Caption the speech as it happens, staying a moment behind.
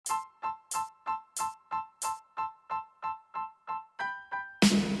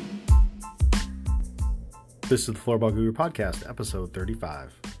This is the Floorball Guru Podcast, episode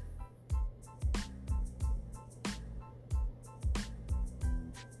 35.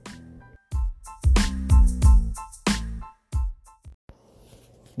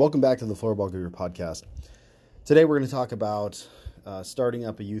 Welcome back to the Floorball Guru Podcast. Today we're going to talk about starting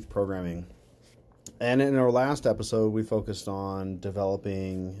up a youth programming. And in our last episode, we focused on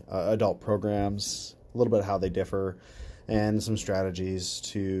developing adult programs, a little bit how they differ, and some strategies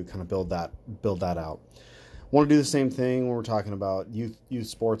to kind of build that out. Want to do the same thing when we're talking about youth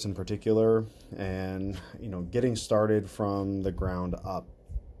sports in particular, and getting started from the ground up.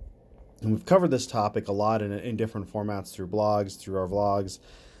 And we've covered this topic a lot in different formats through blogs, through our vlogs,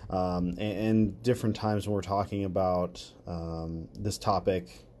 and different times when we're talking about this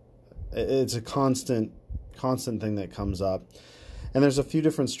topic. It's a constant thing that comes up. And there's a few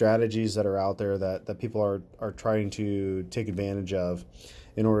different strategies that are out there that people are trying to take advantage of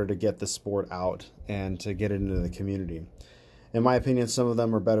in order to get the sport out and to get it into the community. In my opinion, some of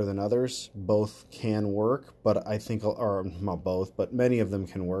them are better than others. Both can work, but I think, or not both, but many of them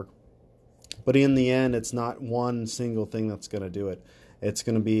can work. But in the end, it's not one single thing that's going to do it. It's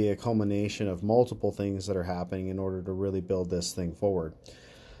going to be a culmination of multiple things that are happening in order to really build this thing forward.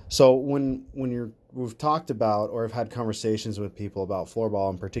 So when we've talked about, or I've had conversations with people about floorball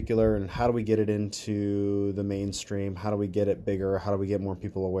in particular, and how do we get it into the mainstream? How do we get it bigger? How do we get more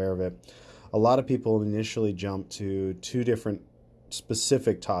people aware of it? A lot of people initially jump to two different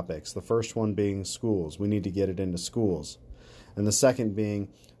specific topics. The first one being schools. We need to get it into schools. And the second being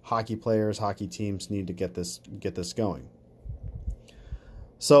hockey players, hockey teams need to get this going.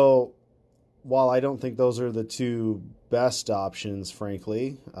 So while I don't think those are the two best options,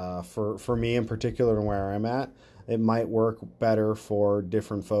 frankly, for me in particular and where I'm at, it might work better for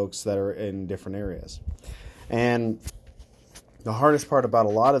different folks that are in different areas. And the hardest part about a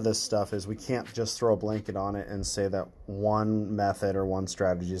lot of this stuff is we can't just throw a blanket on it and say that one method or one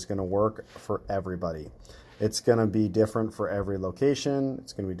strategy is going to work for everybody. It's going to be different for every location.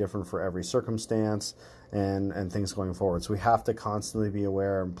 It's going to be different for every circumstance and things going forward. So we have to constantly be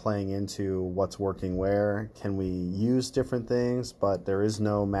aware and playing into what's working where. Can we use different things? But there is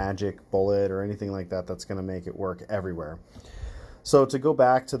no magic bullet or anything like that that's going to make it work everywhere. So to go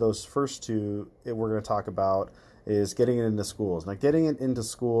back to those first two, we're going to talk about is getting it into schools. Now, getting it into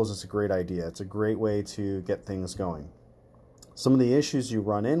schools is a great idea. It's a great way to get things going. Some of the issues you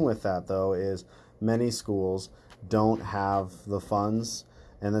run in with that, though, is many schools don't have the funds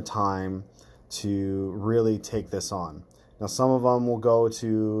and the time to really take this on. Now, some of them will go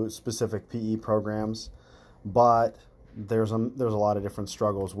to specific PE programs, but there's a lot of different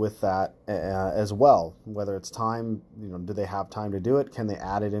struggles with that as well. Whether it's time, do they have time to do it? Can they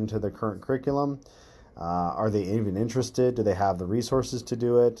add it into the current curriculum? Are they even interested? Do they have the resources to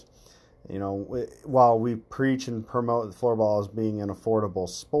do it? While we preach and promote floorball as being an affordable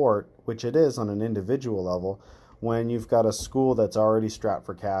sport, which it is on an individual level, when you've got a school that's already strapped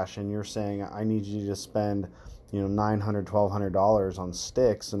for cash and you're saying, I need you to spend $900, $1,200 on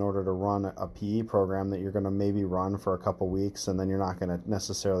sticks in order to run a PE program that you're going to maybe run for a couple weeks and then you're not going to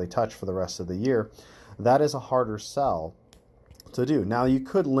necessarily touch for the rest of the year, that is a harder sell to do. Now, you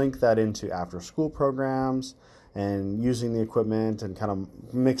could link that into after-school programs and using the equipment and kind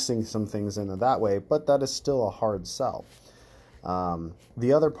of mixing some things into that way, but that is still a hard sell.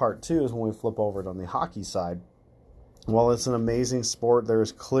 The other part, too, is when we flip over it on the hockey side. While it's an amazing sport,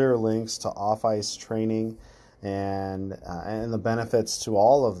 there's clear links to off-ice training and the benefits to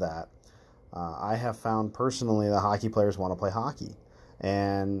all of that. I have found personally that hockey players want to play hockey,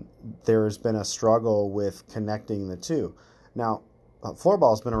 and there's been a struggle with connecting the two. Now,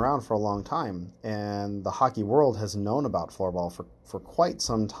 floorball has been around for a long time, and the hockey world has known about floorball for quite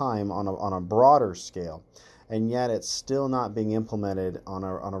some time on a broader scale, and yet it's still not being implemented on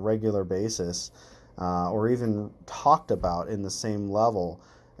a regular basis or even talked about in the same level,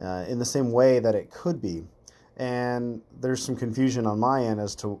 in the same way that it could be. And there's some confusion on my end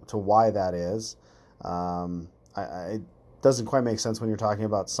as to why that is. It doesn't quite make sense when you're talking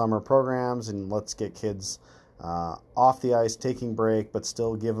about summer programs and let's get kids off the ice, taking break, but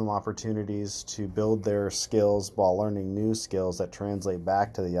still give them opportunities to build their skills while learning new skills that translate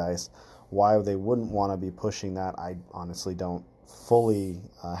back to the ice. Why they wouldn't want to be pushing that, I honestly don't fully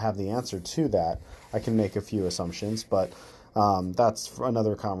have the answer to that. I can make a few assumptions, but that's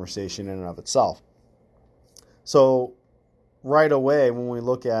another conversation in and of itself. So right away, when we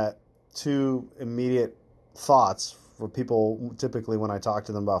look at two immediate thoughts for people, typically when I talk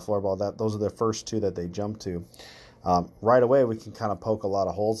to them about floorball, those are the first two that they jump to. Right away, we can kind of poke a lot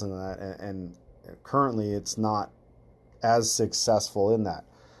of holes in that, and currently it's not as successful in that.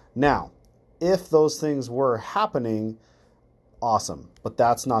 Now, if those things were happening, awesome. But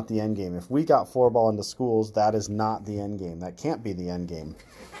that's not the end game. If we got floorball into schools, that is not the end game. That can't be the end game.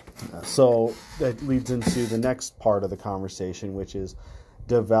 So that leads into the next part of the conversation, which is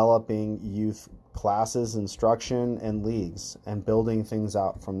developing youth classes, instruction, and leagues, and building things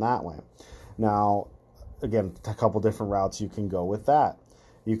out from that way. Now, again, a couple different routes you can go with that.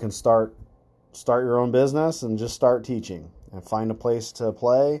 You can start your own business and just start teaching and find a place to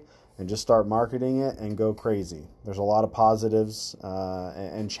play and just start marketing it and go crazy. There's a lot of positives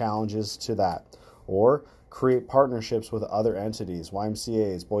and challenges to that. Or create partnerships with other entities,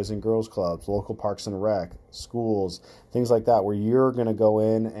 YMCAs, Boys and Girls Clubs, local parks and rec, schools, things like that, where you're going to go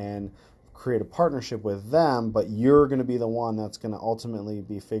in and create a partnership with them, but you're going to be the one that's going to ultimately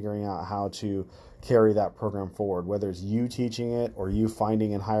be figuring out how to carry that program forward, whether it's you teaching it or you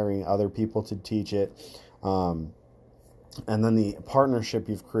finding and hiring other people to teach it. And then the partnership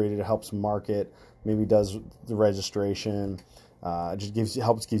you've created helps market, maybe does the registration, just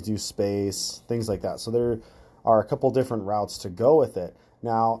gives you space, things like that. So there are a couple different routes to go with it.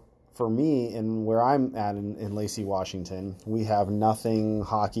 Now, for me, and where I'm at in Lacey, Washington, we have nothing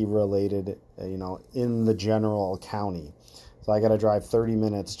hockey related, in the general county. So I got to drive 30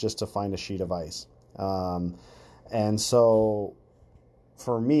 minutes just to find a sheet of ice. And so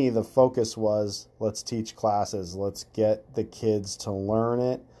for me, the focus was, let's teach classes, let's get the kids to learn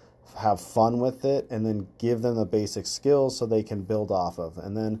it, have fun with it, and then give them the basic skills so they can build off of.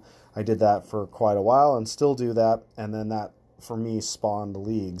 And then I did that for quite a while and still do that. And then that, for me, spawned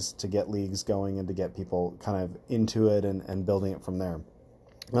leagues, to get leagues going and to get people kind of into it and building it from there.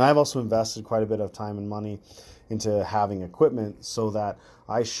 And I've also invested quite a bit of time and money into having equipment so that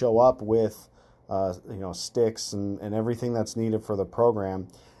I show up with sticks and everything that's needed for the program,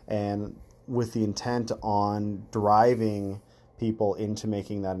 and with the intent on driving people into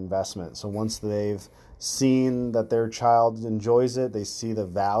making that investment. So once they've seen that their child enjoys it, they see the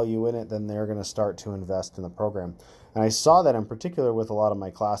value in it, then they're going to start to invest in the program. And I saw that in particular with a lot of my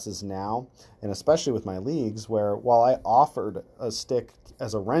classes now, and especially with my leagues, where while I offered a stick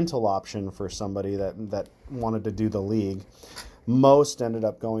as a rental option for somebody that wanted to do the league, most ended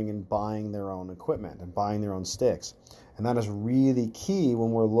up going and buying their own equipment and buying their own sticks. And that is really key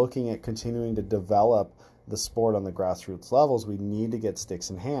when we're looking at continuing to develop the sport on the grassroots levels. We need to get sticks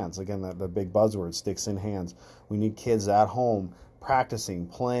in hands. Again, the big buzzword, sticks in hands. We need kids at home practicing,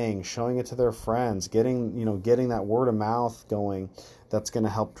 playing, showing it to their friends, getting that word of mouth going. That's going to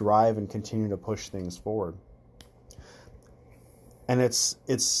help drive and continue to push things forward. And it's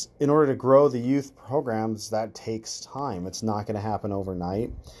in order to grow the youth programs, that takes time. It's not going to happen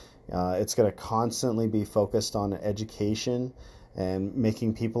overnight. It's going to constantly be focused on education and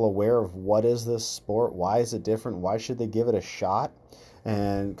making people aware of what is this sport, why is it different, why should they give it a shot,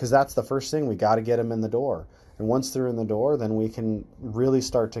 and because that's the first thing, we got to get them in the door. And once they're in the door, then we can really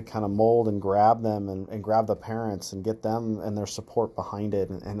start to kind of mold and grab them and grab the parents and get them and their support behind it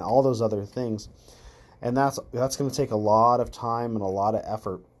and all those other things. And that's going to take a lot of time and a lot of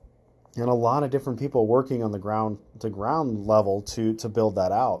effort and a lot of different people working on the ground level to build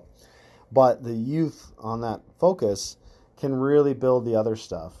that out. But the youth on that focus can really build the other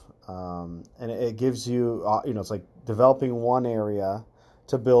stuff. And it gives you, it's like developing one area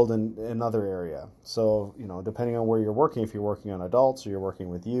to build in another area. So, depending on where you're working, if you're working on adults or you're working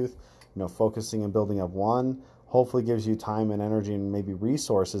with youth, focusing and building up one hopefully gives you time and energy and maybe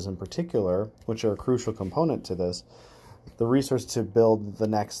resources in particular, which are a crucial component to this, the resource to build the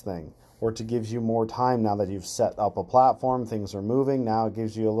next thing, or to gives you more time now that you've set up a platform, things are moving. Now it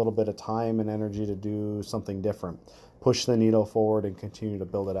gives you a little bit of time and energy to do something different, push the needle forward and continue to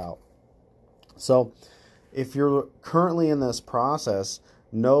build it out. So if you're currently in this process,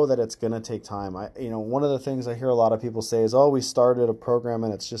 know that it's going to take time. One of the things I hear a lot of people say is, we started a program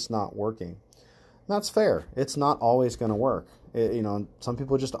and it's just not working. And that's fair. It's not always going to work. Some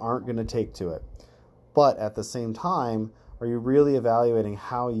people just aren't going to take to it. But at the same time, are you really evaluating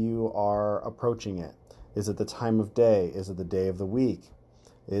how you are approaching it? Is it the time of day? Is it the day of the week?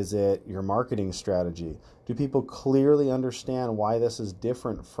 Is it your marketing strategy? Do people clearly understand why this is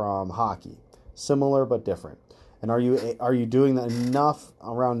different from hockey? Similar but different. And are you doing that enough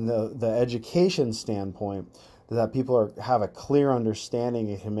around the education standpoint that people have a clear understanding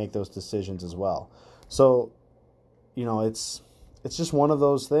and can make those decisions as well? So, it's just one of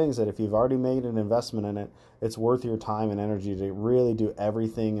those things that if you've already made an investment in it, it's worth your time and energy to really do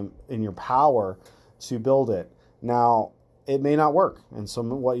everything in your power to build it. Now, it may not work. And so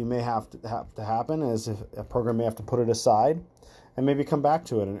what you may have to happen is if a program may have to put it aside and maybe come back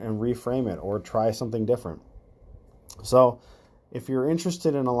to it and reframe it or try something different. So if you're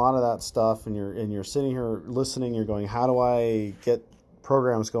interested in a lot of that stuff and you're sitting here listening, you're going, how do I get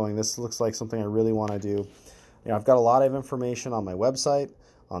programs going? This looks like something I really want to do. I've got a lot of information on my website,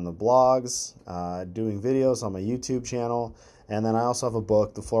 on the blogs, doing videos on my YouTube channel, and then I also have a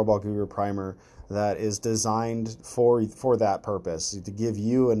book, The Floorball Guru Primer, that is designed for that purpose, to give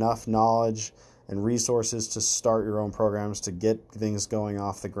you enough knowledge and resources to start your own programs, to get things going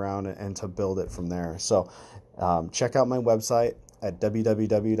off the ground and to build it from there. So check out my website at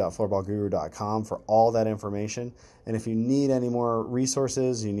www.floorballguru.com for all that information. And if you need any more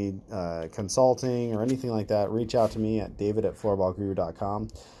resources, you need consulting or anything like that, reach out to me at david@floorballguru.com.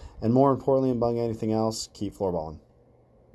 And more importantly, among anything else, keep floorballing.